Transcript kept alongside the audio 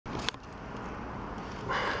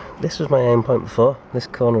this was my aim point before, this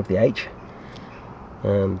corner of the H,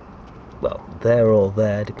 and well, they're all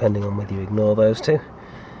there depending on whether you ignore those two,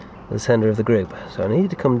 the centre of the group. So I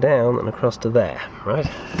needed to come down and across to there, right?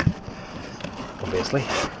 Obviously.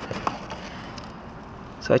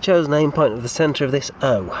 So I chose an aim point of the centre of this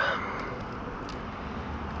O.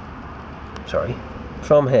 Sorry,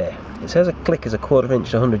 from here. It says a click is a quarter of an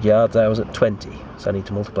inch to 100 yards, I was at 20, so I need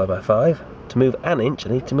to multiply by 5. To move an inch, I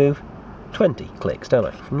need to move 20 clicks, don't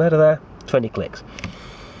I? From there to there, 20 clicks.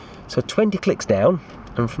 So 20 clicks down,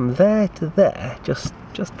 and from there to there, just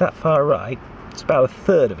that far right, it's about a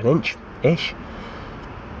third of an inch-ish.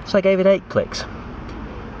 So I gave it 8 clicks.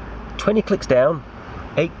 20 clicks down,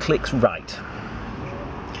 8 clicks right.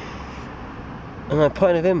 And my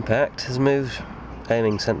point of impact has moved,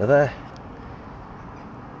 aiming centre there.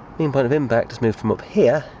 Mean point of impact has moved from up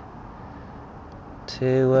here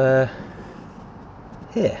to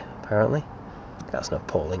here, apparently. That's an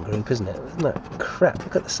appalling group, isn't it? Isn't that crap?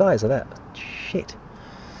 Look at the size of that. Shit.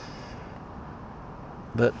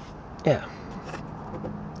 But, yeah.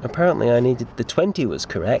 Apparently I needed, the 20 was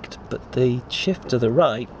correct, but the shift to the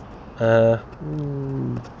right, I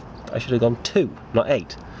should have gone 2, not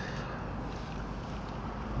 8.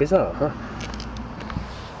 Bizarre, huh?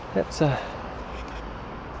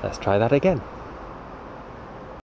 Let's try that again.